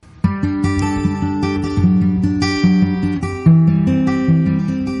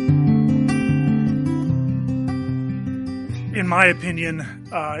my opinion,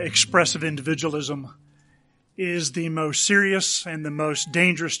 expressive individualism is the most serious and the most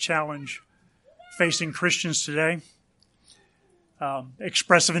dangerous challenge facing Christians today.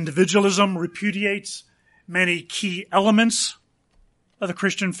 Expressive individualism repudiates many key elements of the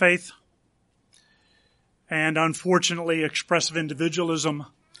Christian faith. And unfortunately, expressive individualism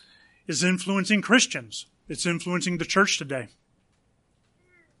is influencing Christians. It's influencing the church today.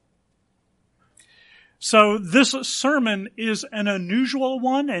 So this sermon is an unusual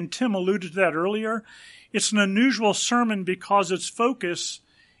one, and Tim alluded to that earlier. It's an unusual sermon because its focus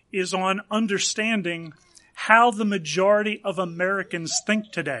is on understanding how the majority of Americans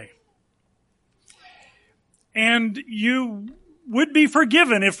think today. And you would be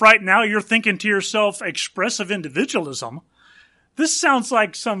forgiven if right now you're thinking to yourself, expressive individualism? This sounds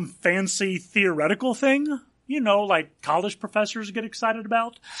like some fancy theoretical thing, like college professors get excited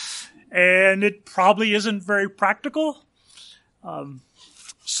about. And it probably isn't very practical.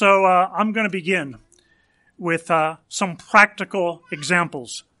 So I'm going to begin with some practical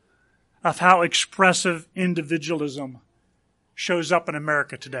examples of how expressive individualism shows up in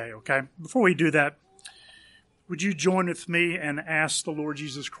America today, okay? Before we do that, would you join with me and ask the Lord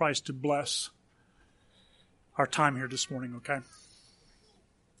Jesus Christ to bless our time here this morning, okay?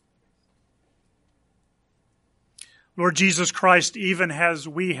 Lord Jesus Christ, even as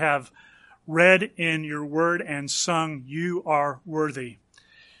we have read in your word and sung, you are worthy.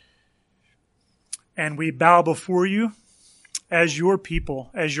 And we bow before you as your people,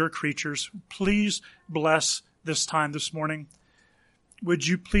 as your creatures. Please bless this time this morning. Would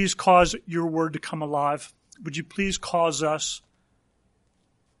you please cause your word to come alive? Would you please cause us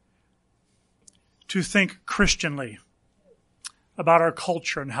to think Christianly about our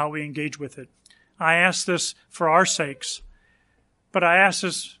culture and how we engage with it? I ask this for our sakes, but I ask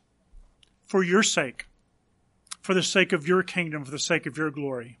this for your sake, for the sake of your kingdom, for the sake of your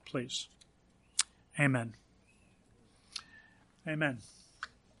glory, please. Amen. Amen.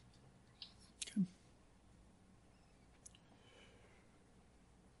 Okay.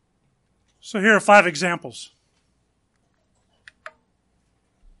 So here are 5 examples.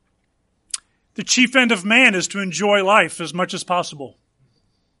 The chief end of man is to enjoy life as much as possible.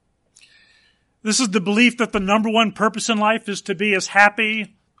 This is the belief that the number one purpose in life is to be as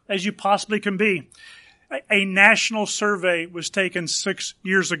happy as you possibly can be. A national survey was taken 6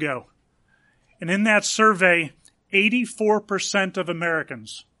 years ago. And in that survey, 84% of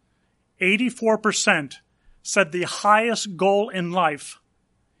Americans, 84% said the highest goal in life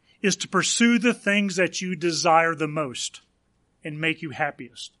is to pursue the things that you desire the most and make you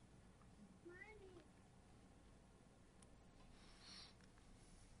happiest.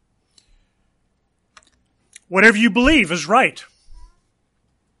 Whatever you believe is right.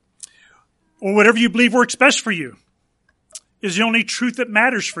 Or whatever you believe works best for you is the only truth that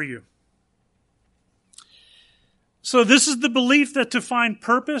matters for you. So this is the belief that to find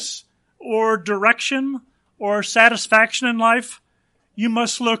purpose or direction or satisfaction in life, you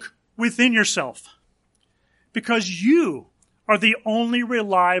must look within yourself. Because you are the only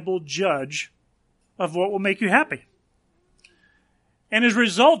reliable judge of what will make you happy. And as a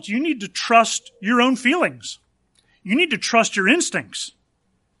result, you need to trust your own feelings. You need to trust your instincts.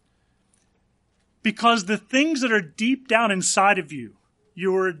 Because the things that are deep down inside of you,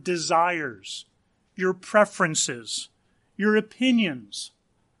 your desires, your preferences, your opinions,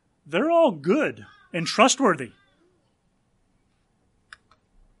 they're all good and trustworthy.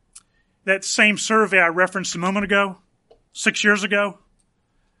 That same survey I referenced a moment ago, 6 years ago,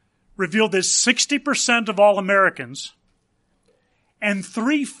 revealed that 60% of all Americans and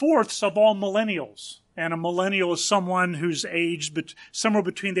 3/4 of all millennials, and a millennial is someone who's aged somewhere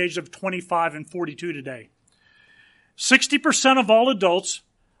between the ages of 25 and 42 today. 60% of all adults,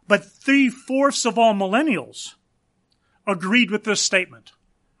 but 3/4 of all millennials agreed with this statement.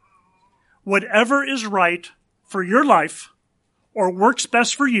 Whatever is right for your life or works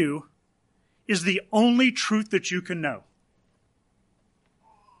best for you is the only truth that you can know.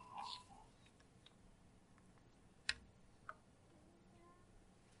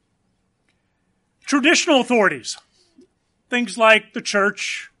 Traditional authorities, things like the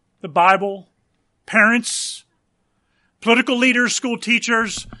church, the Bible, parents, political leaders, school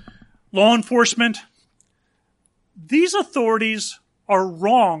teachers, law enforcement, these authorities are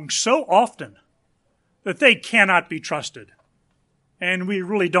wrong so often that they cannot be trusted. And we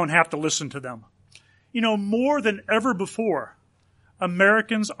really don't have to listen to them. More than ever before,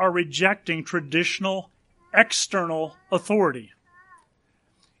 Americans are rejecting traditional external authority.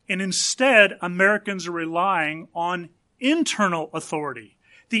 And instead, Americans are relying on internal authority,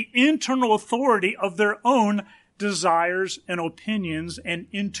 the internal authority of their own desires and opinions and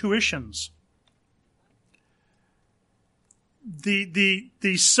intuitions. The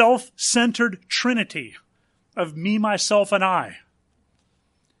self-centered trinity of me, myself, and I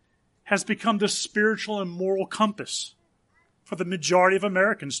has become the spiritual and moral compass for the majority of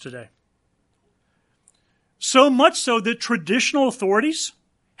Americans today. So much so that traditional authorities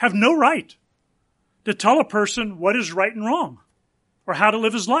have no right to tell a person what is right and wrong or how to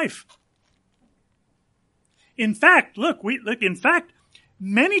live his life. In fact,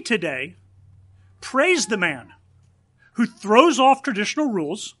 many today praise the man who throws off traditional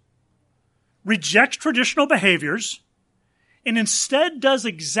rules, rejects traditional behaviors, and instead does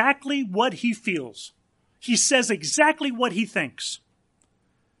exactly what he feels. He says exactly what he thinks.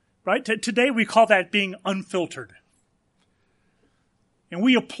 Right? Today we call that being unfiltered. And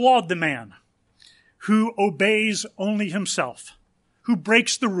we applaud the man who obeys only himself, who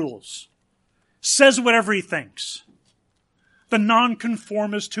breaks the rules, says whatever he thinks, the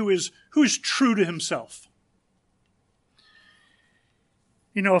nonconformist who is true to himself.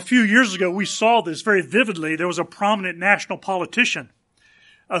 You know, a few years ago, we saw this very vividly. There was a prominent national politician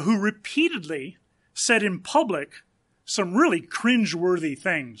who repeatedly said in public some really cringeworthy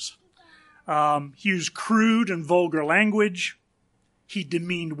things. He used crude and vulgar language. He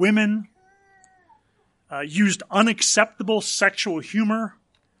demeaned women, used unacceptable sexual humor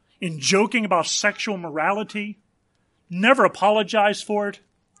in joking about sexual morality, never apologized for it.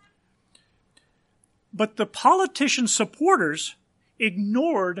 But the politician's supporters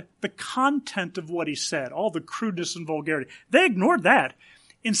ignored the content of what he said, all the crudeness and vulgarity. They ignored that.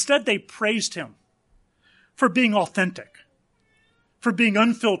 Instead, they praised him for being authentic, for being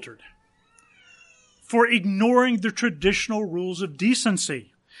unfiltered, for ignoring the traditional rules of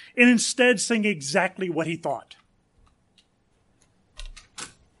decency, and instead saying exactly what he thought.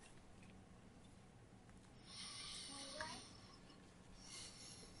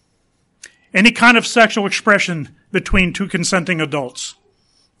 Any kind of sexual expression between two consenting adults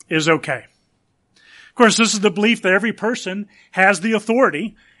is okay. Of course, this is the belief that every person has the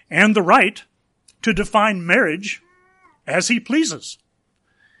authority and the right to define marriage as he pleases,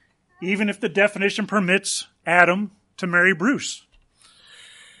 even if the definition permits Adam to marry Bruce.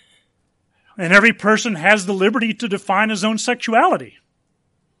 And every person has the liberty to define his own sexuality,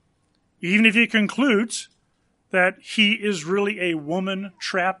 even if he concludes that he is really a woman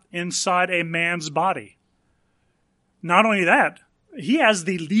trapped inside a man's body. Not only that, he has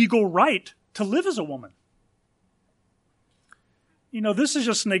the legal right to live as a woman. You know, this is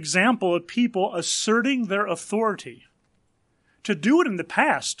just an example of people asserting their authority. To do it in the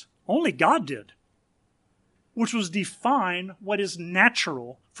past, only God did, which was define what is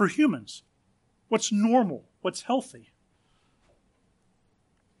natural for humans, what's normal, what's healthy.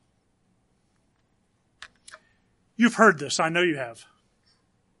 You've heard this, I know you have.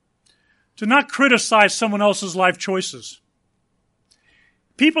 To not criticize someone else's life choices.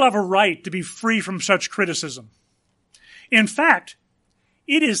 People have a right to be free from such criticism. In fact,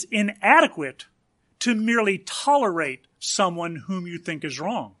 it is inadequate to merely tolerate someone whom you think is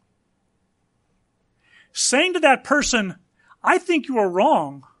wrong. Saying to that person, I think you are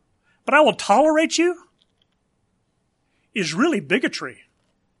wrong, but I will tolerate you, is really bigotry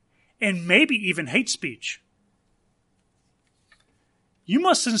and maybe even hate speech. You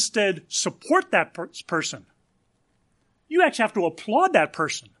must instead support that person. You actually have to applaud that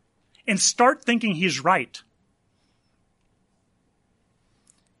person and start thinking he's right.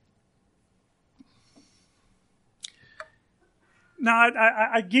 Now,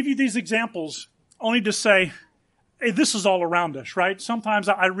 I give you these examples only to say, hey, this is all around us, right? Sometimes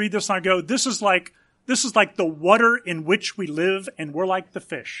I read this and I go, this is like the water in which we live, and we're like the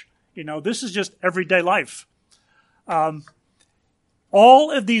fish. You know, this is just everyday life.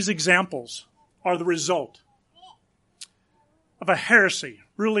 All of these examples are the result of a heresy,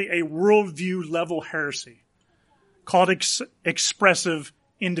 really a worldview level heresy, called expressive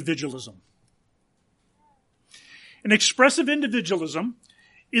individualism. And expressive individualism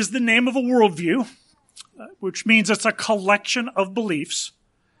is the name of a worldview, which means it's a collection of beliefs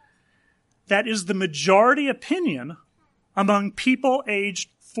that is the majority opinion among people aged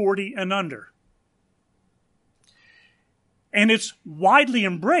 40 and under. And it's widely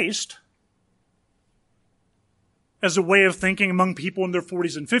embraced as a way of thinking among people in their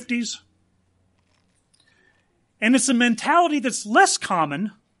 40s and 50s. And it's a mentality that's less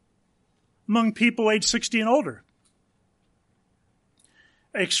common among people aged 60 and older.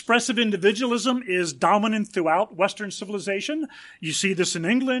 Expressive individualism is dominant throughout Western civilization. You see this in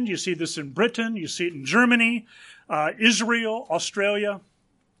England, you see this in Britain, you see it in Germany, Israel, Australia.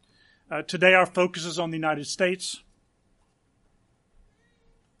 Today our focus is on the United States.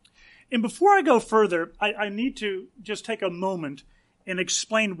 And before I go further, I need to just take a moment and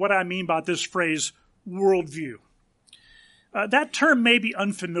explain what I mean by this phrase, worldview. That term may be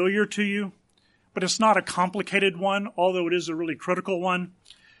unfamiliar to you, but it's not a complicated one, although it is a really critical one.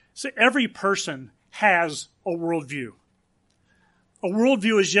 So every person has a worldview. A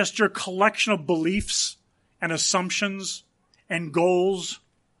worldview is just your collection of beliefs and assumptions and goals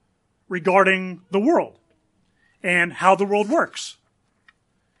regarding the world and how the world works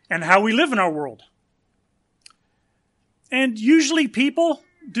and how we live in our world. And usually people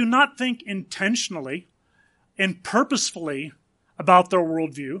do not think intentionally and purposefully about their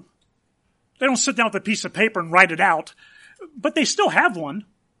worldview. They don't sit down with a piece of paper and write it out, but they still have one.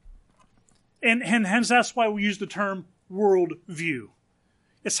 And hence that's why we use the term worldview.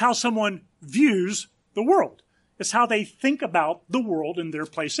 It's how someone views the world. It's how they think about the world and their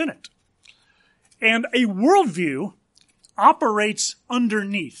place in it. And a worldview operates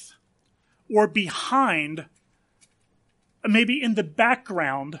underneath or behind, maybe in the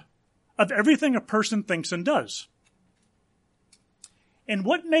background of everything a person thinks and does. And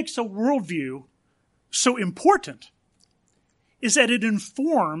what makes a worldview so important is that it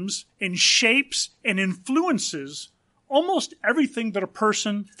informs and shapes and influences almost everything that a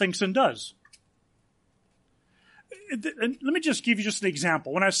person thinks and does. And let me just give you just an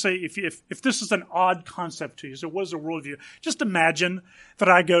example. When I say, if this is an odd concept to you, so what is a worldview? Just imagine that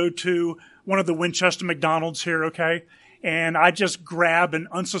I go to one of the Winchester McDonald's here, okay? And I just grab an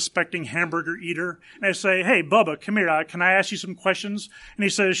unsuspecting hamburger eater and I say, hey, Bubba, come here. Can I ask you some questions? And he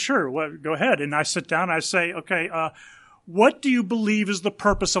says, sure, well, go ahead. And I sit down and I say, okay, what do you believe is the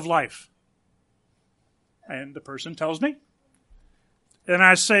purpose of life? And the person tells me. And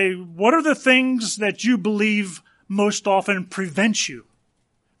I say, what are the things that you believe most often prevent you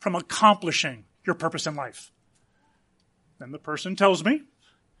from accomplishing your purpose in life? Then the person tells me.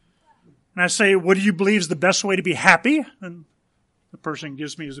 And I say, what do you believe is the best way to be happy? And the person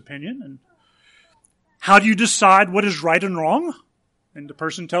gives me his opinion. And how do you decide what is right and wrong? And the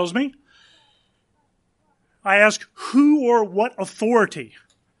person tells me. I ask, who or what authority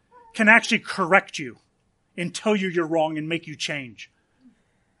can actually correct you and tell you you're wrong and make you change?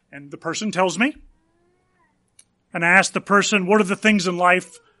 And the person tells me. And I ask the person, what are the things in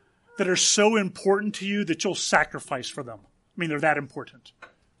life that are so important to you that you'll sacrifice for them? I mean, they're that important.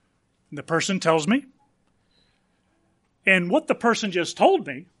 And the person tells me. And what the person just told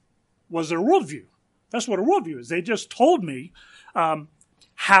me was their worldview. That's what a worldview is. They just told me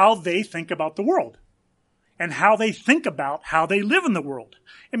how they think about the world and how they think about how they live in the world.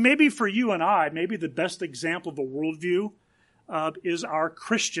 And maybe for you and I, maybe the best example of a worldview is our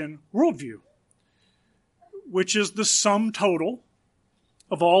Christian worldview, which is the sum total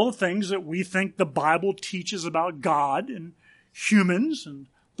of all the things that we think the Bible teaches about God and humans and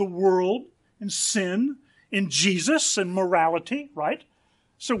the world and sin and Jesus and morality, right?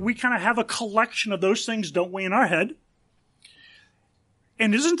 So we kind of have a collection of those things, don't we, in our head?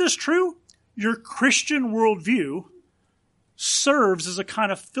 And isn't this true? Your Christian worldview serves as a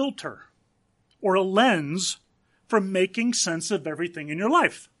kind of filter or a lens for making sense of everything in your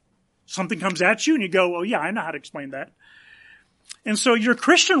life. Something comes at you and you go, oh yeah, I know how to explain that. And so your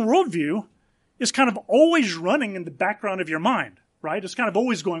Christian worldview is kind of always running in the background of your mind, right? It's kind of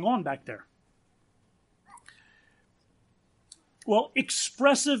always going on back there. Well,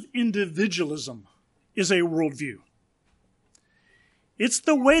 expressive individualism is a worldview. It's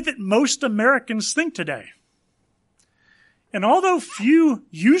the way that most Americans think today. And although few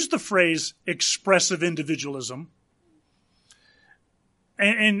use the phrase expressive individualism,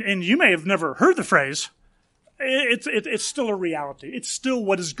 and you may have never heard the phrase, it's still a reality. It's still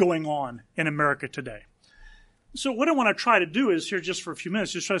what is going on in America today. So what I want to try to do is here just for a few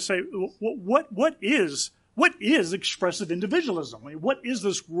minutes, just try to say, what is expressive individualism? I mean, what is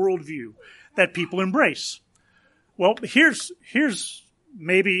this worldview that people embrace? Well, here's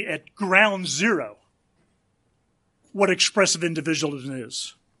maybe at ground zero what expressive individualism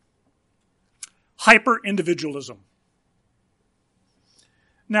is. Hyper-individualism.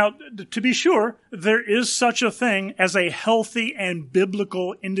 Now, to be sure, there is such a thing as a healthy and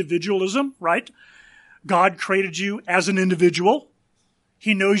biblical individualism, right? God created you as an individual.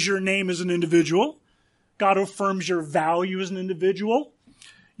 He knows your name as an individual. God affirms your value as an individual.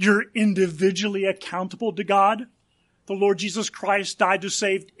 You're individually accountable to God. The Lord Jesus Christ died to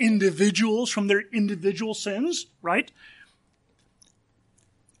save individuals from their individual sins, right?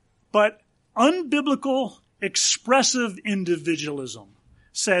 But unbiblical expressive individualism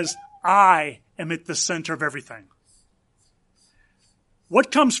says, I am at the center of everything. What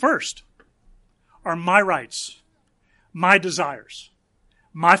comes first are my rights, my desires,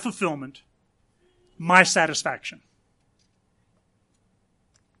 my fulfillment, my satisfaction.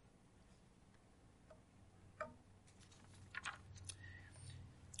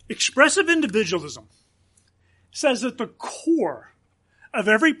 Expressive individualism says that the core of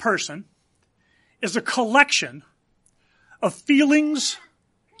every person is a collection of feelings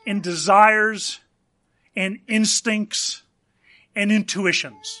and desires and instincts and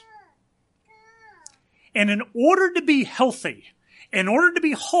intuitions. And in order to be healthy, in order to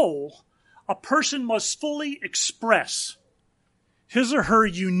be whole, a person must fully express his or her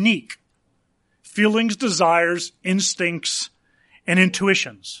unique feelings, desires, instincts, and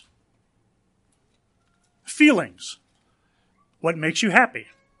intuitions. Feelings. What makes you happy?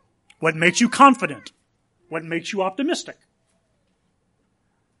 What makes you confident? What makes you optimistic?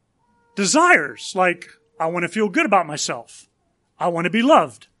 Desires, like, I want to feel good about myself. I want to be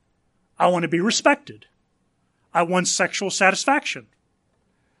loved. I want to be respected. I want sexual satisfaction.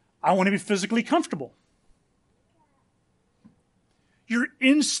 I want to be physically comfortable. Your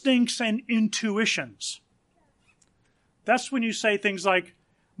instincts and intuitions. That's when you say things like,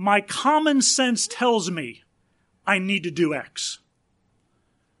 my common sense tells me I need to do X.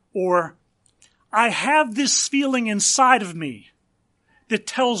 Or, I have this feeling inside of me that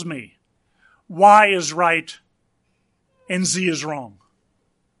tells me Y is right and Z is wrong.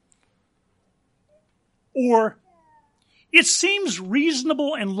 Or, it seems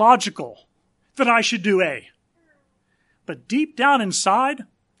reasonable and logical that I should do A. But deep down inside,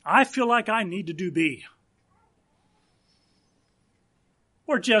 I feel like I need to do B.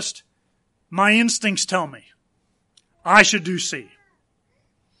 Or just, my instincts tell me I should do C.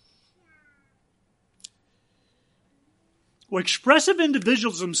 Well, expressive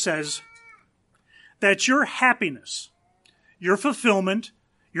individualism says that your happiness, your fulfillment,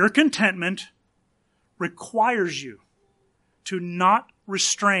 your contentment requires you to not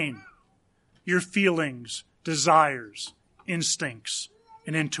restrain your feelings, desires, instincts,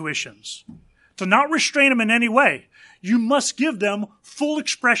 and intuitions. To not restrain them in any way. You must give them full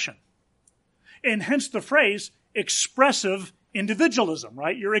expression. And hence the phrase expressive individualism,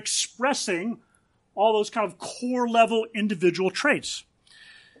 right? You're expressing all those kind of core level individual traits.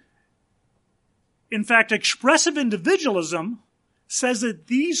 In fact, expressive individualism says that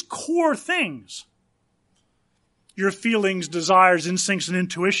these core things, your feelings, desires, instincts, and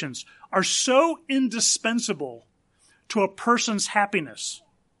intuitions, are so indispensable to a person's happiness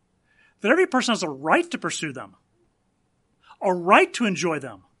that every person has a right to pursue them, a right to enjoy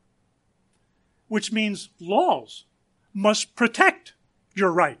them, which means laws must protect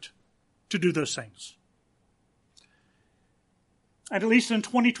your right to do those things. And at least in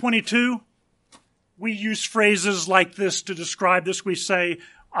 2022, we use phrases like this to describe this. We say,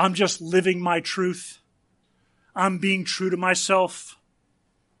 I'm just living my truth. I'm being true to myself.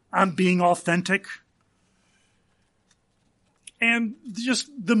 I'm being authentic. And just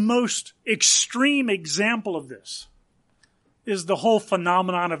the most extreme example of this is the whole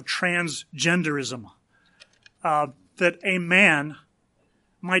phenomenon of transgenderism. That a man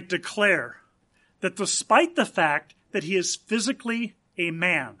might declare that despite the fact that he is physically a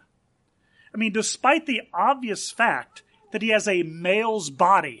man, I mean, despite the obvious fact that he has a male's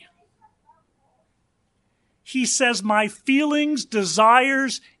body, he says, my feelings,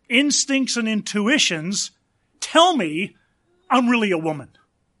 desires, instincts, and intuitions tell me I'm really a woman.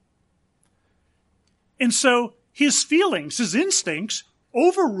 And so his feelings, his instincts,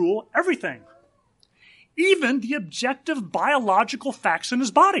 overrule everything. Even the objective biological facts in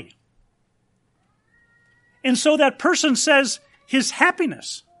his body. And so that person says his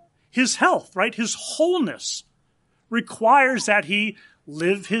happiness, his health, right, his wholeness requires that he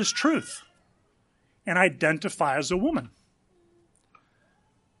live his truth and identify as a woman.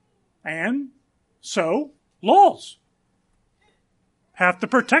 And so laws have to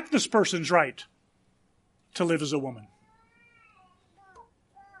protect this person's right to live as a woman.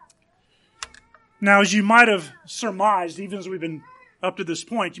 Now, as you might have surmised, even as we've been up to this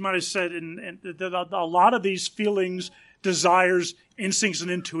point, you might have said that a lot of these feelings, desires, instincts,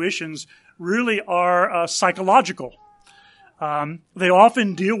 and intuitions really are psychological. They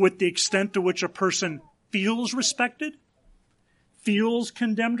often deal with the extent to which a person feels respected, feels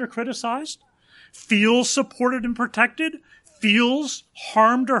condemned or criticized, feels supported and protected, feels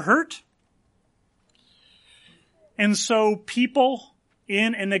harmed or hurt. And so people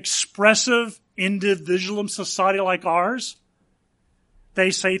in an expressive individualism society like ours,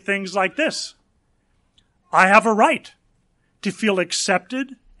 they say things like this: I have a right to feel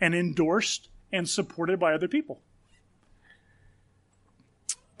accepted and endorsed and supported by other people.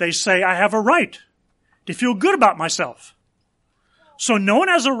 They say I have a right to feel good about myself. So no one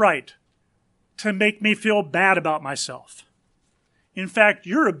has a right to make me feel bad about myself. In fact,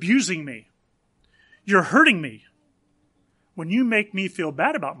 you're abusing me. You're hurting me when you make me feel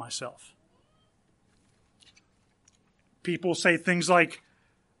bad about myself. People say things like,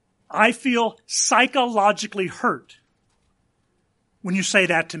 I feel psychologically hurt when you say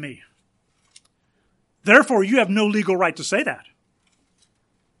that to me. Therefore, you have no legal right to say that.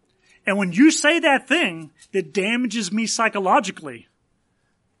 And when you say that thing that damages me psychologically,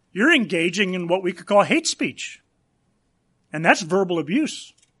 you're engaging in what we could call hate speech. And that's verbal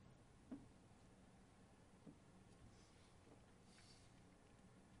abuse.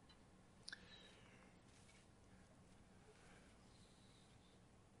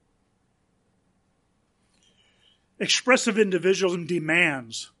 Expressive individualism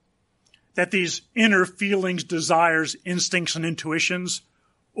demands that these inner feelings, desires, instincts, and intuitions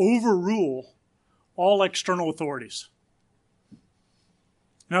overrule all external authorities.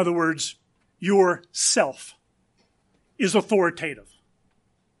 In other words, your self is authoritative.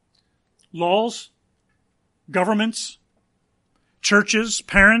 Laws, governments, churches,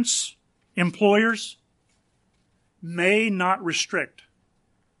 parents, employers may not restrict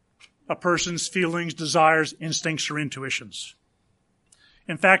a person's feelings, desires, instincts, or intuitions.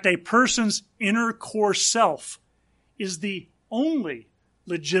 In fact, a person's inner core self is the only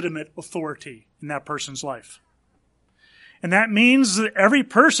legitimate authority in that person's life. And that means that every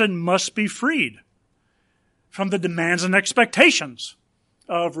person must be freed from the demands and expectations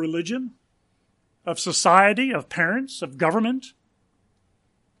of religion, of society, of parents, of government,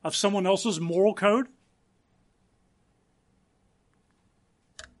 of someone else's moral code.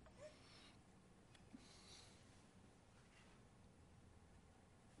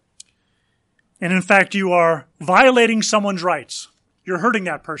 And in fact, you are violating someone's rights. You're hurting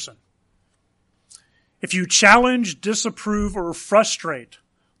that person. If you challenge, disapprove, or frustrate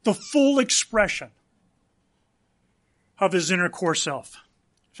the full expression of his inner core self.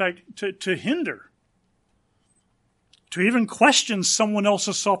 In fact, to hinder, to even question someone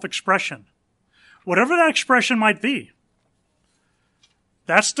else's self-expression, whatever that expression might be,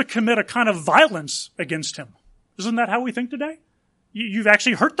 that's to commit a kind of violence against him. Isn't that how we think today? You've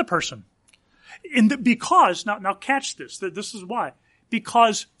actually hurt the person. Because, now catch this, this is why.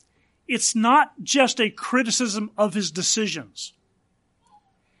 Because it's not just a criticism of his decisions.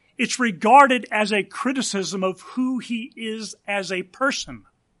 It's regarded as a criticism of who he is as a person.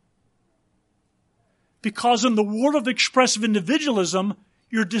 Because in the world of expressive individualism,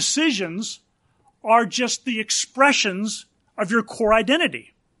 your decisions are just the expressions of your core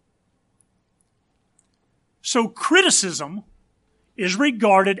identity. So criticism is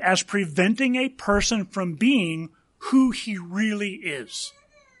regarded as preventing a person from being who he really is.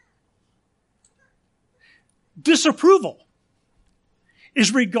 Disapproval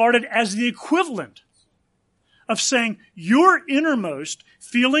is regarded as the equivalent of saying your innermost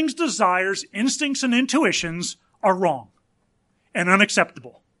feelings, desires, instincts, and intuitions are wrong and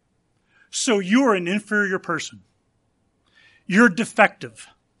unacceptable. So you're an inferior person. You're defective.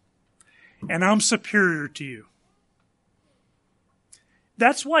 And I'm superior to you.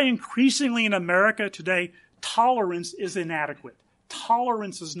 That's why increasingly in America today, tolerance is inadequate.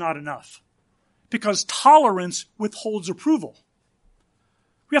 Tolerance is not enough. Because tolerance withholds approval.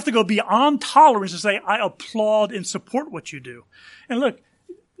 We have to go beyond tolerance and say, I applaud and support what you do. And look,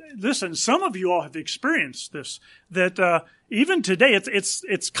 listen, some of you all have experienced this, that even today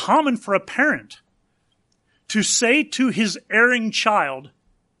it's common for a parent to say to his erring child,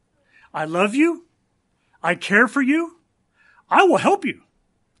 I love you, I care for you, I will help you.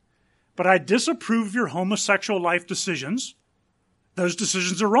 But I disapprove of your homosexual life decisions. Those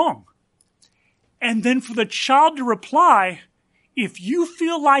decisions are wrong. And then for the child to reply, if you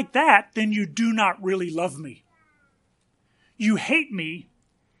feel like that, then you do not really love me. You hate me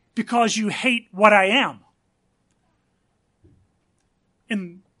because you hate what I am.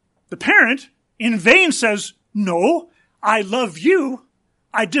 And the parent in vain says, no, I love you.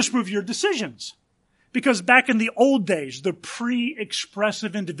 I disapprove your decisions. Because back in the old days, the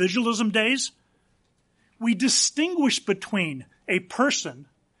pre-expressive individualism days, we distinguished between a person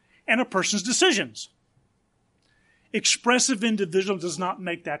and a person's decisions. Expressive individualism does not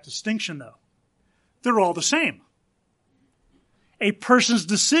make that distinction, though. They're all the same. A person's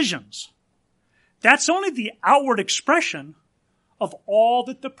decisions, that's only the outward expression of all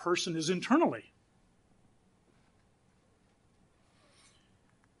that the person is internally.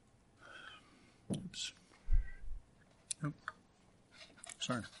 Oops. Oh,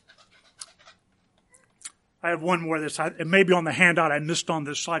 sorry. I have one more that's, it may be on the handout I missed on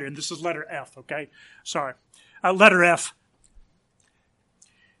this slide here, and this is letter F, okay? Sorry. Letter F.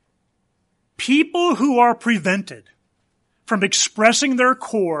 People who are prevented from expressing their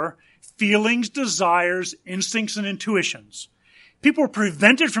core feelings, desires, instincts, and intuitions, people who are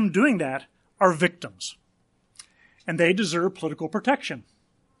prevented from doing that are victims. And they deserve political protection.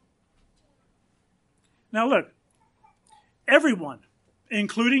 Now look, everyone,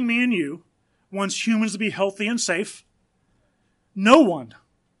 including me and you, wants humans to be healthy and safe. No one,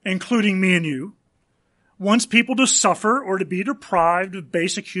 including me and you, wants people to suffer or to be deprived of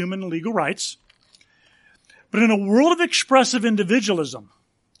basic human and legal rights. But in a world of expressive individualism,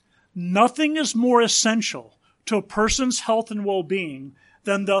 nothing is more essential to a person's health and well-being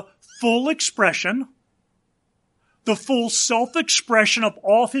than the full expression, the full self-expression of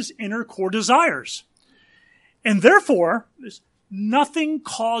all of his inner core desires. And therefore, nothing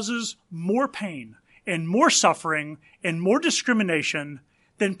causes more pain and more suffering and more discrimination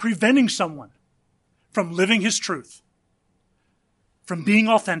than preventing someone from living his truth, from being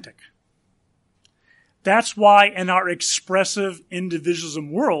authentic. That's why in our expressive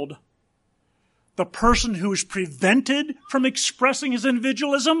individualism world, the person who is prevented from expressing his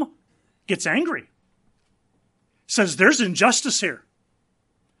individualism gets angry. Says there's injustice here.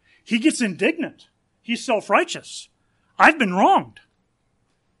 He gets indignant. He's self-righteous. I've been wronged.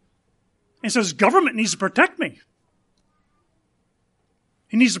 And says government needs to protect me.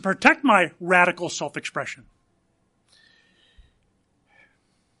 He needs to protect my radical self-expression.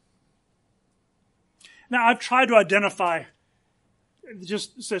 Now, I've tried to identify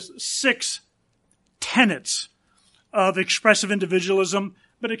just 6 tenets of expressive individualism,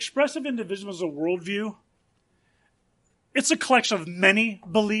 but expressive individualism is a worldview. It's a collection of many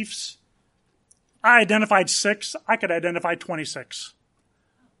beliefs. I identified 6. I could identify 26.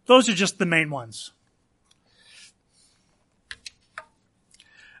 Those are just the main ones.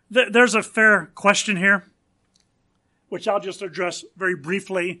 There's a fair question here, which I'll just address very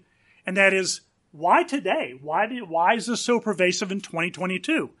briefly, and that is, why today? Why is this so pervasive in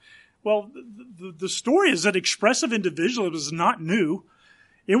 2022? Well, the story is that expressive individualism is not new.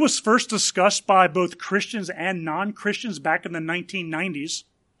 It was first discussed by both Christians and non-Christians back in the 1990s.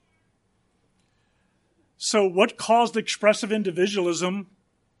 So what caused expressive individualism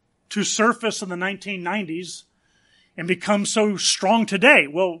to surface in the 1990s and become so strong today?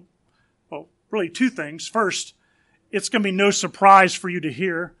 Well, really 2 things. First, it's going to be no surprise for you to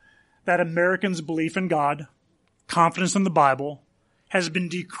hear that Americans' belief in God, confidence in the Bible, has been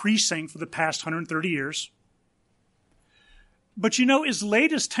decreasing for the past 130 years. But as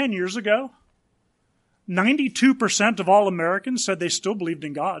late as 10 years ago, 92% of all Americans said they still believed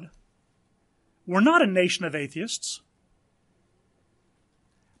in God. We're not a nation of atheists.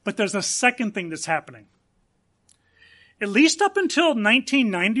 But there's a second thing that's happening. At least up until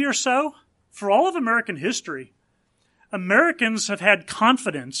 1990 or so, for all of American history, Americans have had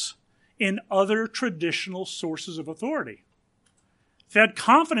confidence in other traditional sources of authority. They've had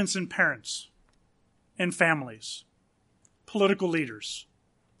confidence in parents and families, political leaders,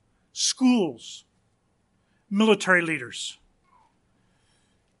 schools, military leaders.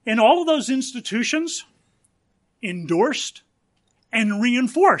 And all of those institutions endorsed and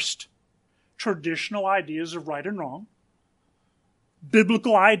reinforced traditional ideas of right and wrong,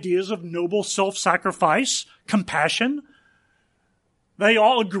 biblical ideas of noble self-sacrifice, compassion. They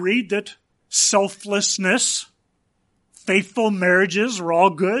all agreed that selflessness, faithful marriages were all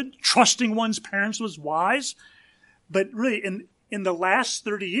good. Trusting one's parents was wise. But really, in the last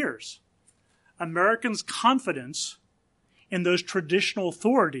 30 years, Americans' confidence in those traditional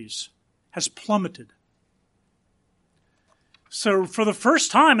authorities has plummeted. So for the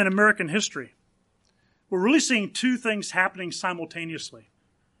first time in American history, we're really seeing 2 things happening simultaneously.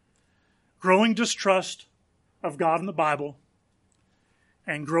 Growing distrust of God and the Bible,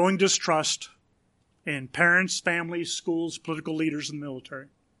 and growing distrust in parents, families, schools, political leaders, and the military.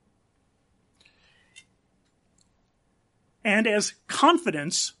 And as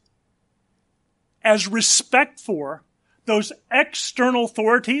confidence, as respect for those external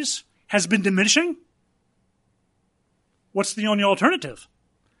authorities has been diminishing, what's the only alternative?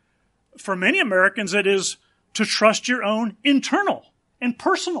 For many Americans, it is to trust your own internal and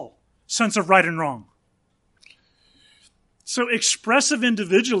personal sense of right and wrong. So expressive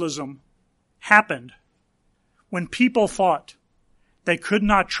individualism happened when people thought they could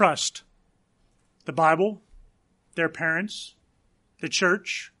not trust the Bible, their parents, the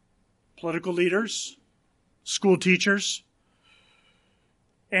church, political leaders, school teachers.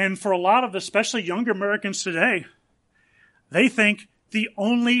 And for a lot of especially younger Americans today, they think the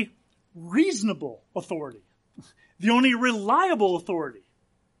only reasonable authority The only reliable authority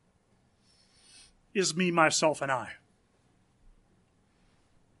is me, myself, and I.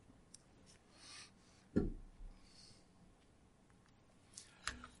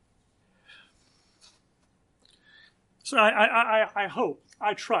 So I hope,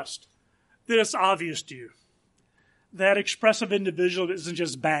 I trust that it's obvious to you that expressive individualism isn't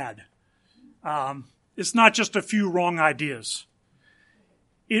just bad. It's not just a few wrong ideas.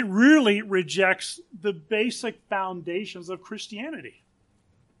 It really rejects the basic foundations of Christianity.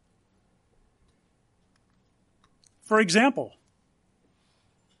 For example,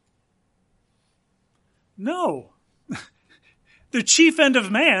 no, the chief end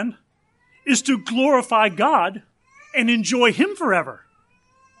of man is to glorify God and enjoy Him forever.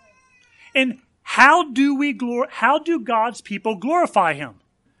 And how do God's people glorify Him?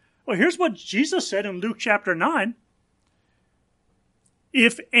 Well, here's what Jesus said in Luke chapter 9.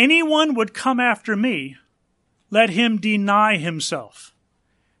 If anyone would come after me, let him deny himself,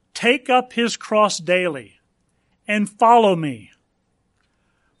 take up his cross daily, and follow me.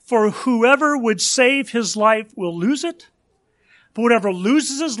 For whoever would save his life will lose it, but whoever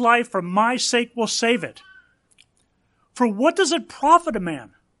loses his life for my sake will save it. For what does it profit a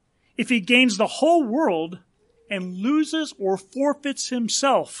man if he gains the whole world and loses or forfeits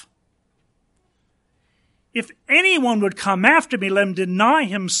himself? If anyone would come after me, let him deny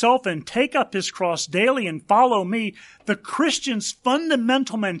himself and take up his cross daily and follow me. The Christian's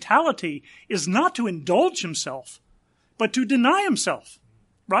fundamental mentality is not to indulge himself, but to deny himself,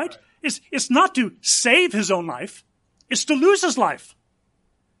 right? It's not to save his own life. It's to lose his life.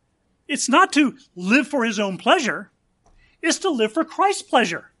 It's not to live for his own pleasure. It's to live for Christ's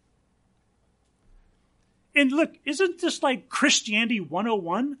pleasure. And look, isn't this like Christianity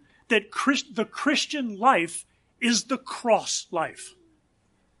 101? That the Christian life is the cross life.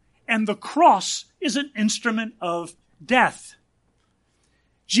 And the cross is an instrument of death.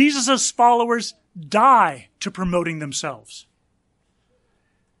 Jesus' followers die to promoting themselves.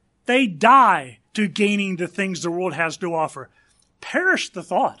 They die to gaining the things the world has to offer. Perish the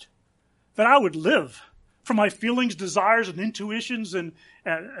thought that I would live for my feelings, desires, and intuitions and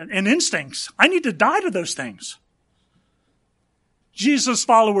instincts. I need to die to those things. Jesus'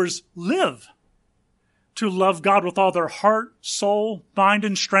 followers live to love God with all their heart, soul, mind,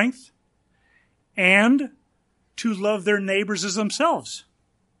 and strength, and to love their neighbors as themselves.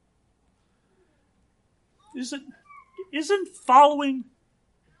 Isn't following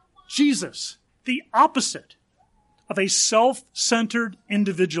Jesus the opposite of a self-centered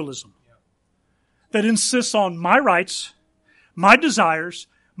individualism that insists on my rights, my desires,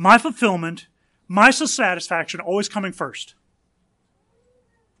 my fulfillment, my satisfaction always coming first?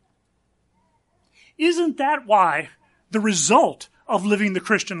 Isn't that why the result of living the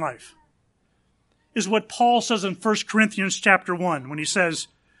Christian life is what Paul says in 1 Corinthians chapter 1 when he says,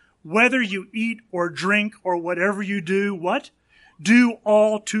 whether you eat or drink or whatever you do, what? Do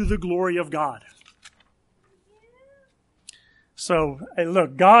all to the glory of God. So, hey,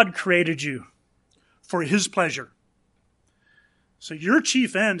 look, God created you for His pleasure. So your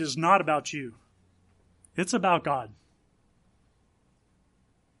chief end is not about you. It's about God.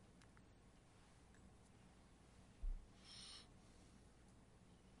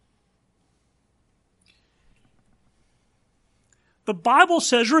 The Bible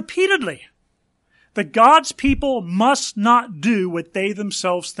says repeatedly that God's people must not do what they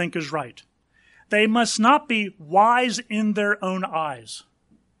themselves think is right. They must not be wise in their own eyes,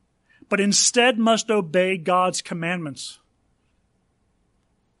 but instead must obey God's commandments.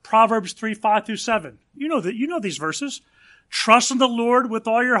 Proverbs 3:5-7. You know these verses. Trust in the Lord with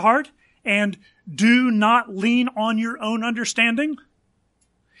all your heart and do not lean on your own understanding.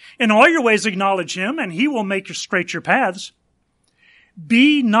 In all your ways acknowledge Him and He will make straight your paths.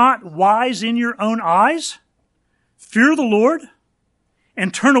 Be not wise in your own eyes. Fear the Lord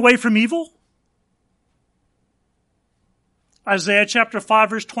and turn away from evil. Isaiah chapter 5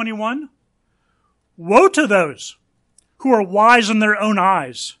 verse 21. Woe to those who are wise in their own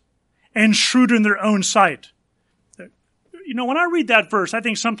eyes and shrewd in their own sight. You know, when I read that verse, I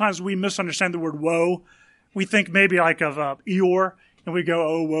think sometimes we misunderstand the word woe. We think maybe like of Eeyore. And we go,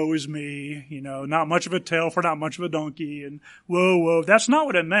 oh, woe is me, not much of a tail for not much of a donkey, and woe, woe. That's not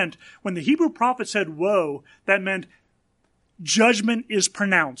what it meant. When the Hebrew prophet said woe, that meant judgment is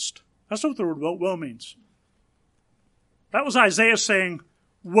pronounced. That's what the word woe means. That was Isaiah saying,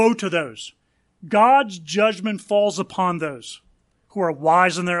 woe to those. God's judgment falls upon those who are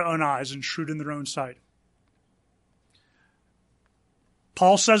wise in their own eyes and shrewd in their own sight.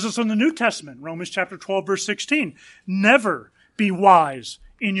 Paul says this in the New Testament, Romans chapter 12, verse 16. Never be wise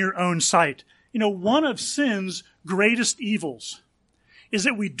in your own sight. You know, one of sin's greatest evils is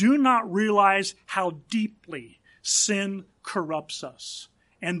that we do not realize how deeply sin corrupts us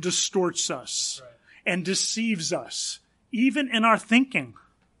and distorts us and deceives us, even in our thinking.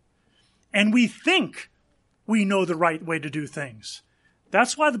 And we think we know the right way to do things.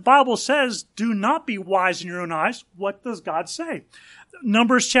 That's why the Bible says, do not be wise in your own eyes. What does God say?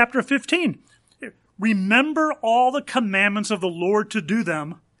 Numbers chapter 15. Remember all the commandments of the Lord to do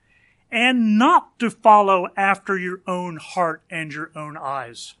them, and not to follow after your own heart and your own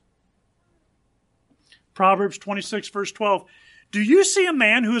eyes. Proverbs 26 verse 12. Do you see a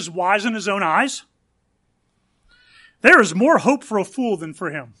man who is wise in his own eyes? There is more hope for a fool than for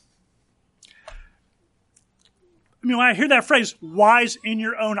him. I mean, when I hear that phrase, wise in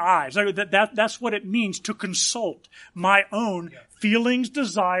your own eyes, that's what it means to consult my own feelings,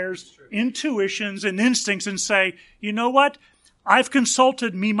 desires, intuitions, and instincts and say, you know what? I've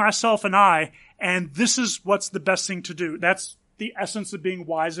consulted me, myself, and I, and this is what's the best thing to do. That's the essence of being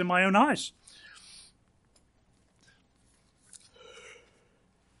wise in my own eyes.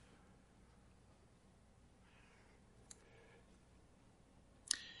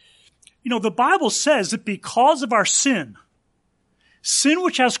 You know, the Bible says that because of our sin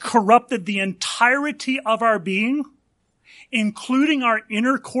which has corrupted the entirety of our being, including our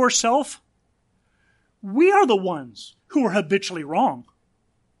inner core self, we are the ones who are habitually wrong.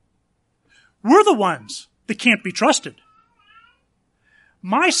 We're the ones that can't be trusted.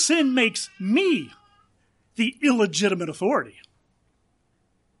 My sin makes me the illegitimate authority.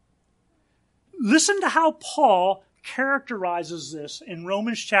 Listen to how Paul characterizes this in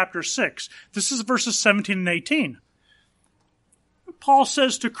Romans chapter 6. This is verses 17 and 18. Paul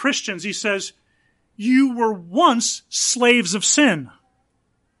says to Christians, he says, you were once slaves of sin.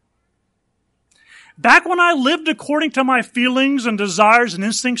 Back when I lived according to my feelings and desires and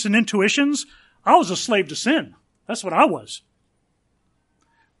instincts and intuitions, I was a slave to sin. That's what I was.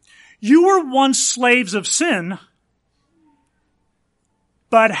 You were once slaves of sin,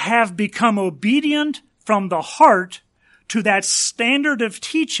 but have become obedient from the heart to that standard of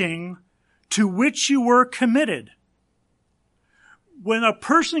teaching to which you were committed. When a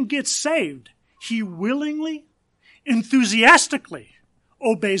person gets saved, he willingly, enthusiastically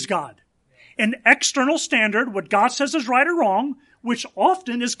obeys God. An external standard, what God says is right or wrong, which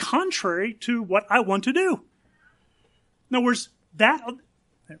often is contrary to what I want to do. In other words,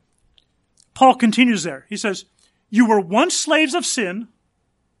 Paul continues there. He says, you were once slaves of sin,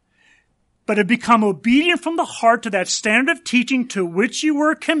 but have become obedient from the heart to that standard of teaching to which you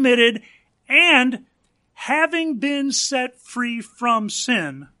were committed, and having been set free from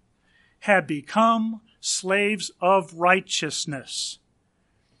sin, have become slaves of righteousness.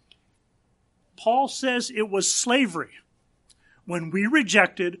 Paul says it was slavery when we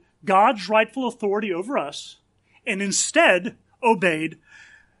rejected God's rightful authority over us and instead obeyed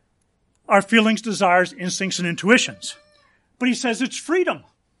our feelings, desires, instincts, and intuitions. But he says it's freedom.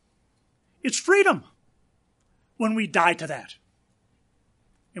 It's freedom when we die to that.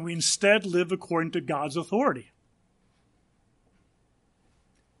 And we instead live according to God's authority.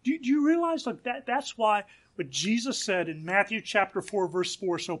 Do you realize that's why what Jesus said in Matthew chapter 4, verse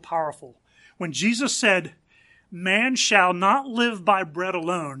 4 is so powerful? When Jesus said, man shall not live by bread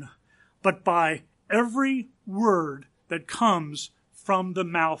alone, but by every word that comes from the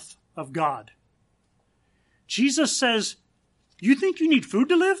mouth of God. Jesus says, you think you need food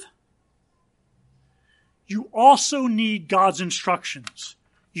to live? You also need God's instructions.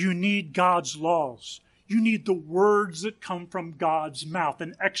 You need God's laws. You need the words that come from God's mouth,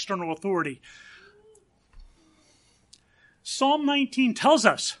 an external authority. Psalm 19 tells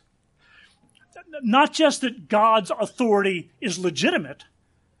us not just that God's authority is legitimate,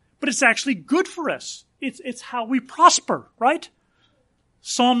 but it's actually good for us. It's how we prosper, right?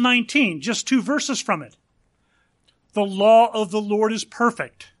 Psalm 19, just 2 verses from it. The law of the Lord is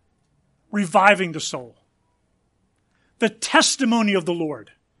perfect, reviving the soul. The testimony of the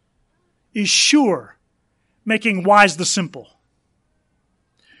Lord is sure, making wise the simple.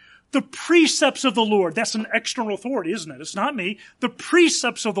 The precepts of the Lord, that's an external authority, isn't it? It's not me. The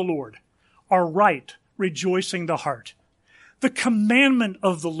precepts of the Lord are right, rejoicing the heart. The commandment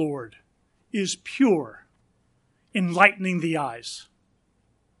of the Lord is pure, enlightening the eyes.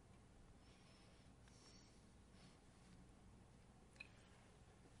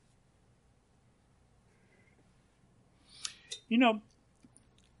 You know,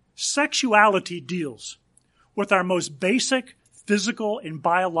 sexuality deals with our most basic physical and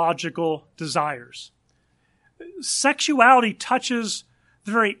biological desires. Sexuality touches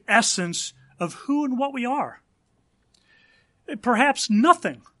the very essence of who and what we are. Perhaps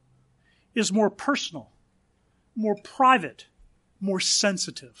nothing is more personal, more private, more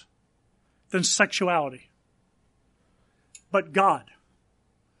sensitive than sexuality. But God,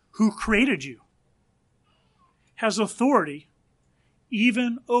 who created you, has authority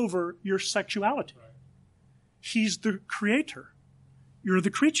even over your sexuality. He's the creator. You're the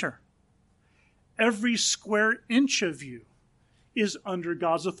creature. Every square inch of you is under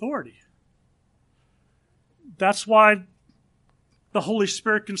God's authority. That's why the Holy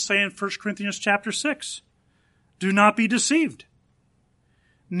Spirit can say in 1 Corinthians chapter 6, do not be deceived.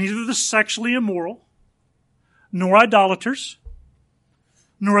 Neither the sexually immoral, nor idolaters,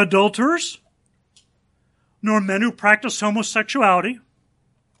 nor adulterers, nor men who practice homosexuality,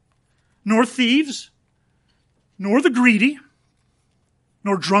 nor thieves, nor the greedy,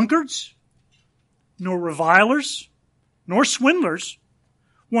 nor drunkards, nor revilers, nor swindlers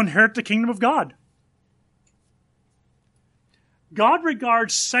will inherit the kingdom of God. God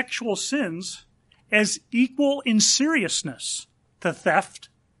regards sexual sins as equal in seriousness to theft,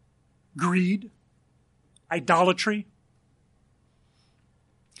 greed, idolatry.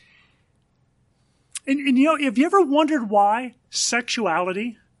 And have you ever wondered why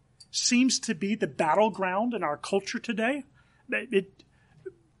sexuality seems to be the battleground in our culture today?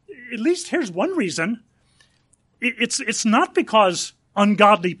 At least here's one reason. It's not because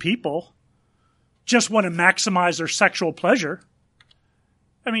ungodly people just want to maximize their sexual pleasure.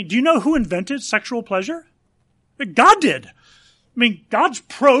 I mean, do you know who invented sexual pleasure? God did. I mean, God's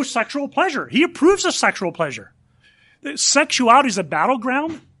pro-sexual pleasure. He approves of sexual pleasure. Sexuality is a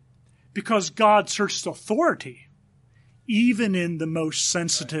battleground because God searches authority even in the most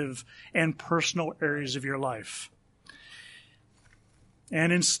sensitive and personal areas of your life.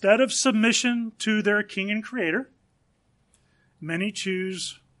 And instead of submission to their king and creator, many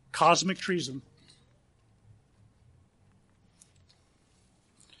choose cosmic treason.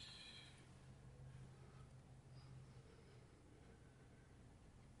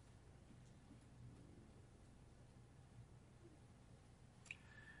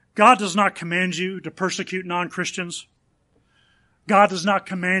 God does not command you to persecute non-Christians. God does not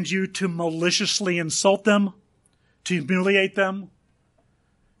command you to maliciously insult them, to humiliate them,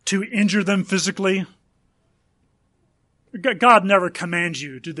 to injure them physically. God never commands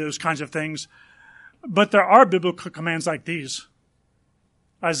you to do those kinds of things. But there are biblical commands like these.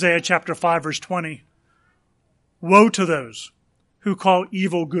 Isaiah chapter 5, verse 20. Woe to those who call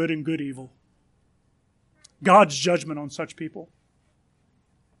evil good and good evil. God's judgment on such people.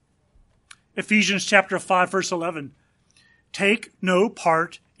 Ephesians chapter 5, verse 11. Take no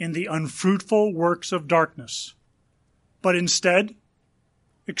part in the unfruitful works of darkness, but instead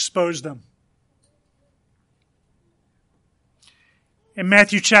expose them. In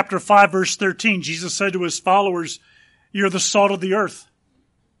Matthew chapter 5, verse 13, Jesus said to his followers, you're the salt of the earth.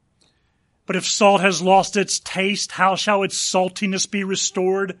 But if salt has lost its taste, how shall its saltiness be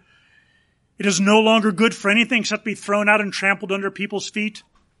restored? It is no longer good for anything except to be thrown out and trampled under people's feet.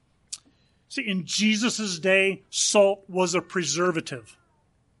 See, in Jesus' day, salt was a preservative.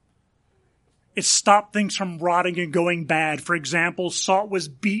 It stopped things from rotting and going bad. For example, salt was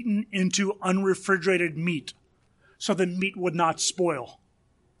beaten into unrefrigerated meat so the meat would not spoil.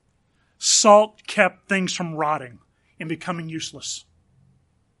 Salt kept things from rotting and becoming useless.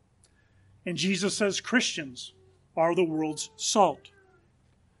 And Jesus says Christians are the world's salt.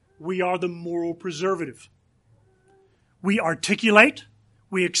 We are the moral preservative. We articulate,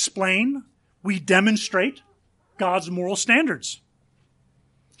 we explain, we demonstrate God's moral standards.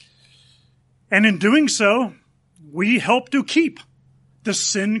 And in doing so, we help to keep the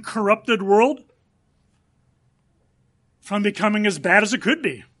sin-corrupted world from becoming as bad as it could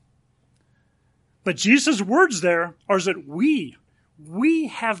be. But Jesus' words there are that we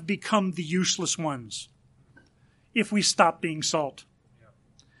have become the useless ones if we stop being salt.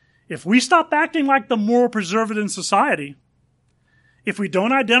 If we stop acting like the moral preservative in society, if we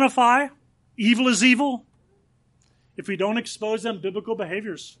don't identify evil as evil, if we don't expose them biblical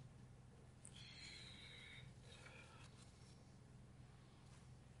behaviors,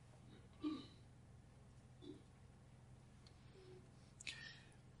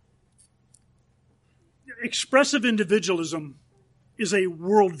 expressive individualism is a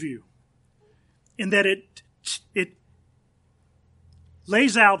worldview in that it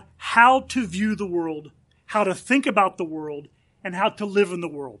lays out how to view the world, how to think about the world, and how to live in the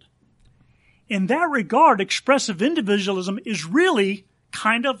world. In that regard, expressive individualism is really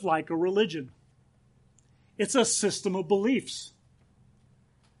kind of like a religion. It's a system of beliefs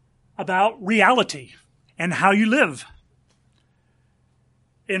about reality and how you live.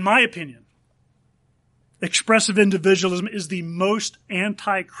 In my opinion, expressive individualism is the most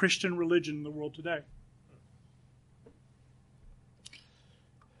anti-Christian religion in the world today.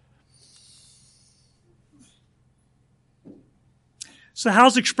 So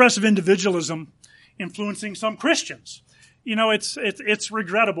how's expressive individualism influencing some Christians? You know, it's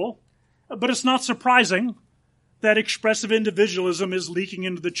regrettable, but it's not surprising that expressive individualism is leaking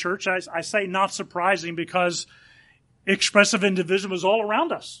into the church. I say not surprising because expressive individualism is all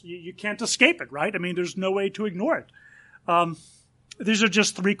around us. You can't escape it, right? I mean, there's no way to ignore it. These are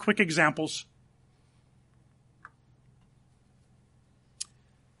just 3 quick examples.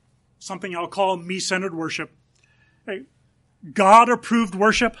 Something I'll call me-centered worship. Hey, God-approved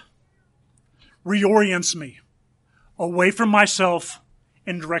worship reorients me away from myself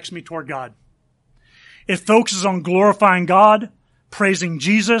and directs me toward God. It focuses on glorifying God, praising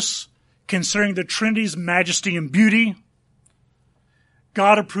Jesus, considering the Trinity's majesty and beauty.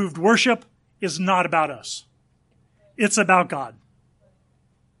 God-approved worship is not about us. It's about God.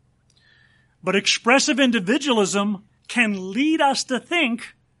 But expressive individualism can lead us to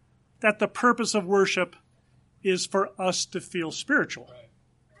think that the purpose of worship is for us to feel spiritual.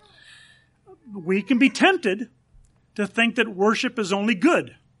 We can be tempted to think that worship is only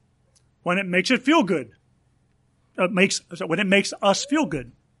good when it makes it feel good. When it makes us feel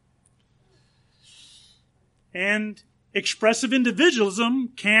good. And expressive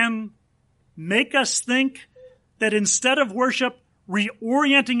individualism can make us think that instead of worship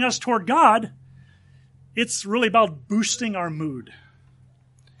reorienting us toward God, it's really about boosting our mood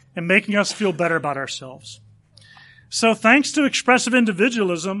and making us feel better about ourselves. So thanks to expressive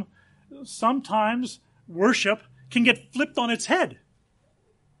individualism, sometimes worship can get flipped on its head.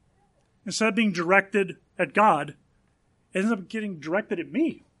 Instead of being directed at God, it ends up getting directed at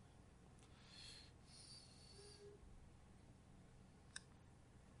me.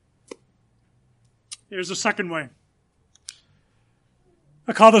 Here's a second way.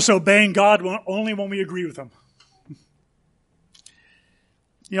 I call this obeying God only when we agree with Him.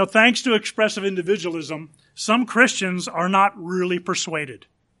 You know, thanks to expressive individualism, some Christians are not really persuaded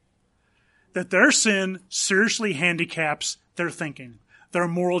that their sin seriously handicaps their thinking, their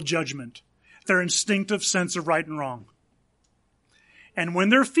moral judgment, their instinctive sense of right and wrong. And when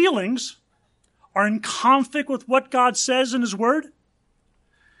their feelings are in conflict with what God says in His Word,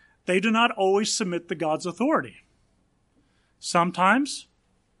 they do not always submit to God's authority. Sometimes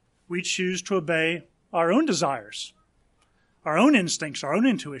we choose to obey our own desires, our own instincts, our own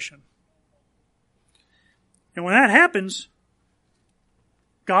intuition. And when that happens,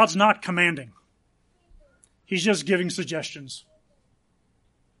 God's not commanding. He's just giving suggestions.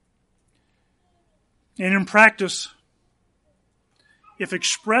 And in practice, if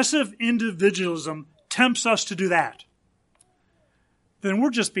expressive individualism tempts us to do that, then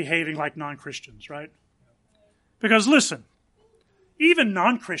we're just behaving like non-Christians, right? Because listen, even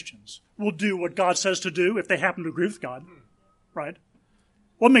non-Christians will do what God says to do if they happen to agree with God, right?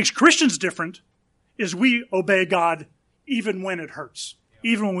 What makes Christians different is we obey God even when it hurts,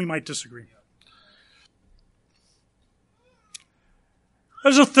 even when we might disagree.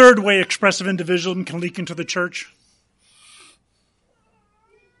 There's a third way expressive individualism can leak into the church.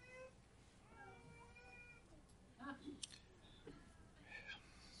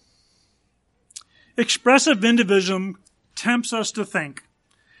 Expressive individualism tempts us to think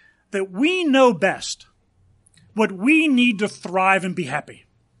that we know best what we need to thrive and be happy.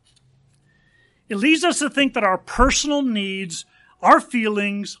 It leads us to think that our personal needs, our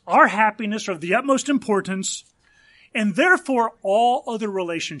feelings, our happiness are of the utmost importance, and therefore all other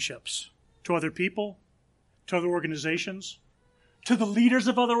relationships to other people, to other organizations, to the leaders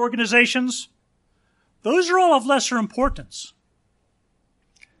of other organizations, those are all of lesser importance.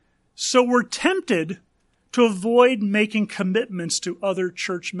 So we're tempted to avoid making commitments to other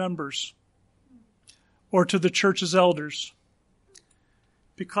church members or to the church's elders,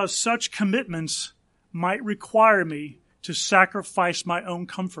 because such commitments might require me to sacrifice my own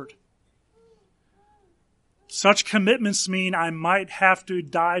comfort. Such commitments mean I might have to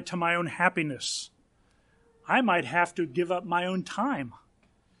die to my own happiness. I might have to give up my own time.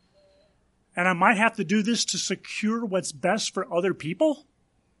 And I might have to do this to secure what's best for other people.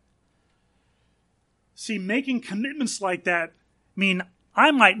 See, making commitments like that mean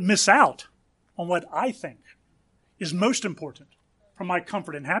I might miss out on what I think is most important for my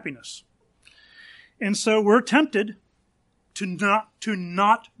comfort and happiness. And so we're tempted to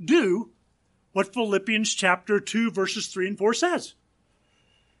not do what Philippians chapter 2 verses 3 and 4 says,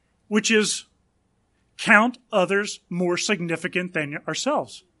 which is count others more significant than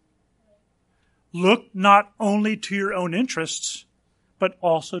ourselves. Look not only to your own interests, but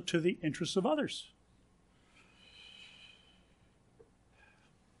also to the interests of others.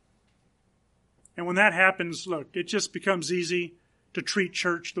 And when that happens, look, it just becomes easy to treat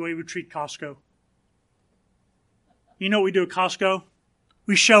church the way we treat Costco. You know what we do at Costco?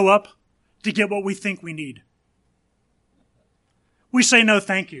 We show up to get what we think we need. We say no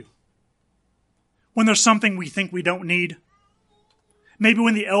thank you when there's something we think we don't need. Maybe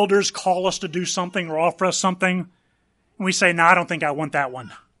when the elders call us to do something or offer us something, and we say, no, I don't think I want that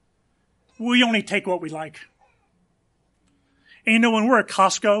one. We only take what we like. And you know, when we're at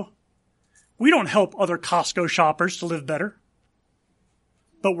Costco, we don't help other Costco shoppers to live better,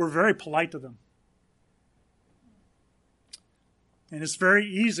 but we're very polite to them. And it's very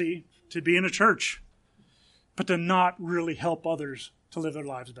easy to be in a church, but to not really help others to live their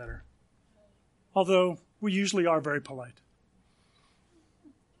lives better. Although we usually are very polite.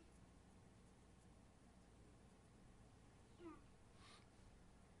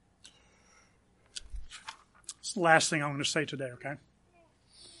 It's the last thing I'm going to say today, okay?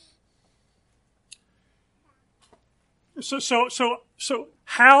 So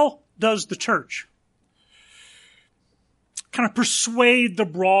how does the church kind of persuade the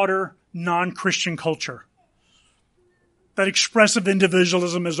broader non-Christian culture that expressive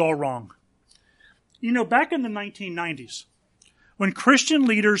individualism is all wrong? You know, back in the 1990s, when Christian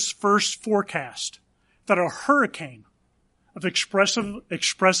leaders first forecast that a hurricane of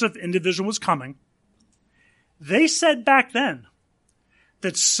expressive individualism was coming, they said back then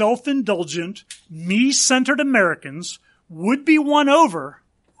that self-indulgent, me-centered Americans would be won over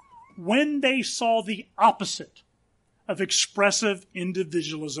when they saw the opposite of expressive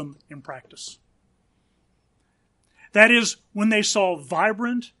individualism in practice. That is, when they saw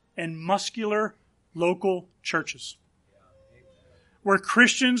vibrant and muscular local churches where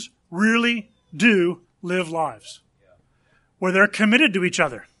Christians really do live lives, where they're committed to each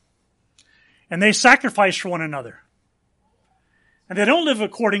other and they sacrifice for one another. And they don't live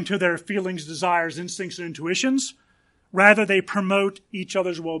according to their feelings, desires, instincts, and intuitions. Rather, they promote each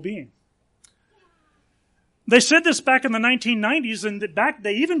other's well-being. They said this back in the 1990s, and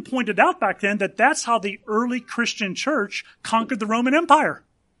they even pointed out back then that that's how the early Christian church conquered the Roman Empire.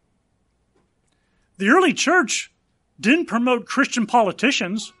 The early church didn't promote Christian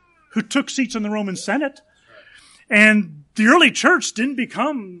politicians who took seats in the Roman Senate. And the early church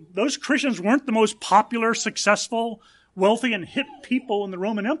those Christians weren't the most popular, successful, wealthy, and hip people in the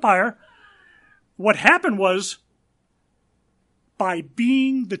Roman Empire. What happened was, by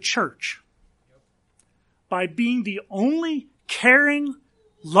being the church, by being the only caring,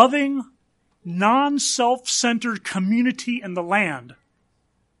 loving, non-self-centered community in the land,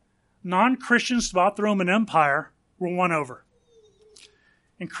 non-Christians throughout the Roman Empire were won over.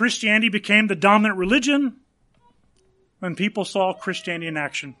 And Christianity became the dominant religion when people saw Christianity in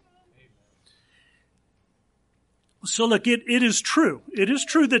action. So look, it is true. It is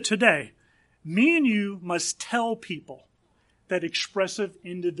true that today, me and you must tell people that expressive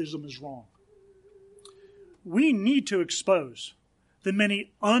individualism is wrong. We need to expose the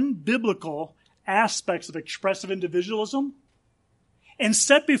many unbiblical aspects of expressive individualism and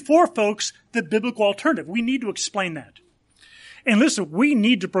set before folks the biblical alternative. We need to explain that. And listen, we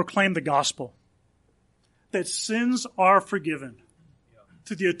need to proclaim the gospel that sins are forgiven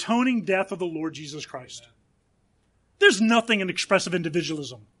through the atoning death of the Lord Jesus Christ. There's nothing in expressive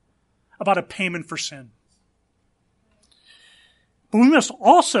individualism about a payment for sin. But we must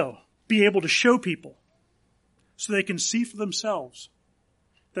also be able to show people so they can see for themselves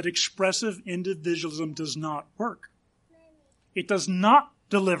that expressive individualism does not work. It does not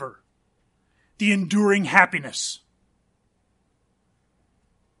deliver the enduring happiness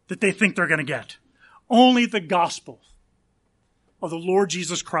that they think they're going to get. Only the gospel of the Lord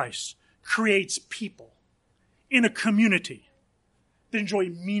Jesus Christ creates people in a community that enjoy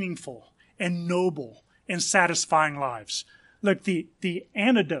meaningful and noble and satisfying lives. Look, the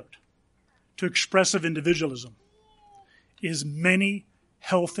antidote to expressive individualism is many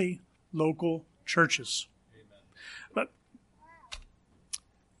healthy local churches. Amen. But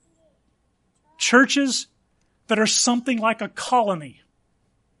churches that are something like a colony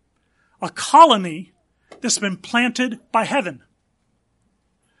that's been planted by heaven.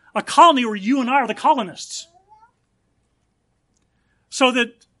 A colony where you and I are the colonists. So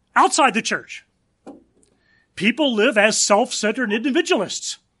that outside the church, people live as self-centered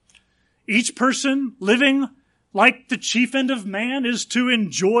individualists. Each person living like the chief end of man is to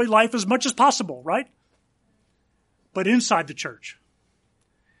enjoy life as much as possible, right? But inside the church,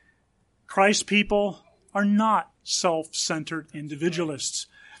 Christ's people are not self-centered individualists.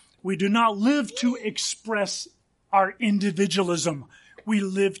 We do not live to express our individualism. We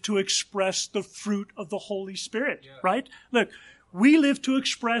live to express the fruit of the Holy Spirit, right? Look, we live to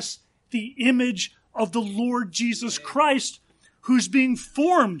express the image of the Lord Jesus Christ who's being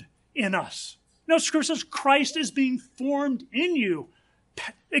formed in us. No, Scripture says Christ is being formed in you,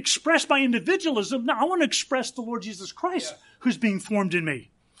 expressed by individualism. Now, I want to express the Lord Jesus Christ who's being formed in me.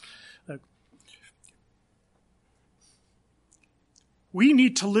 We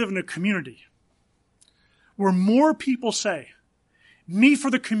need to live in a community where more people say, me for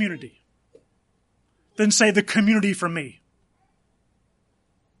the community, than say the community for me.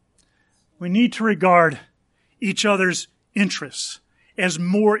 We need to regard each other's interests as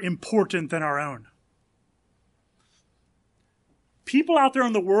more important than our own. People out there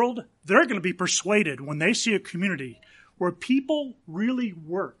in the world, they're going to be persuaded when they see a community where people really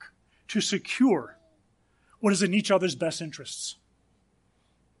work to secure what is in each other's best interests.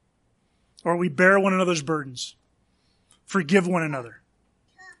 Or we bear one another's burdens, forgive one another,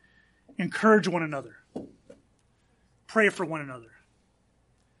 encourage one another, pray for one another,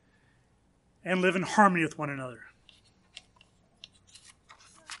 and live in harmony with one another.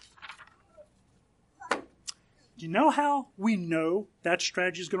 Do you know how we know that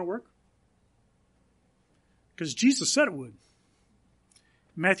strategy is going to work? Because Jesus said it would.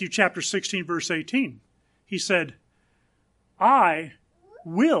 Matthew chapter 16, verse 18. He said, I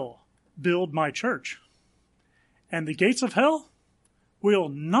will build my church, and the gates of hell will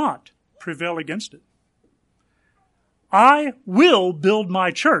not prevail against it. I will build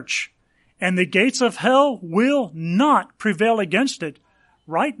my church, and the gates of hell will not prevail against it.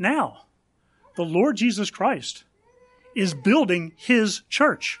 Right now, the Lord Jesus Christ is building his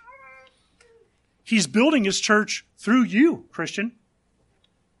church. He's building his church through you, Christian.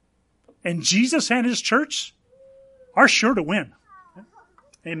 And Jesus and his church are sure to win.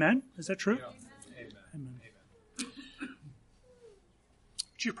 Amen? Is that true? Yeah. Amen.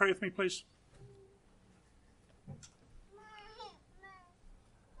 Would you pray with me, please?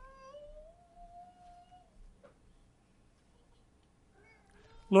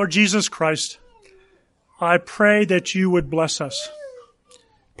 Lord Jesus Christ, I pray that you would bless us.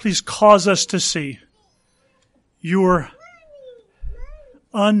 Please cause us to see your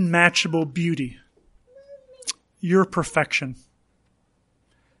unmatchable beauty, your perfection,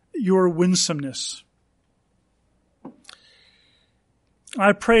 your winsomeness.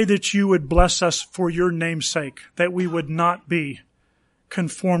 I pray that you would bless us for your name's sake, that we would not be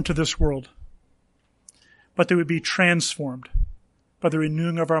conformed to this world, but that we would be transformed by the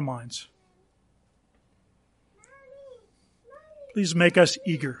renewing of our minds. Please make us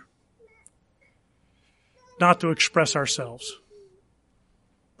eager, not to express ourselves,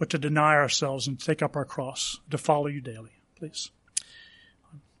 but to deny ourselves and take up our cross, to follow you daily, please.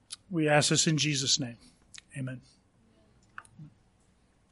 We ask this in Jesus' name. Amen.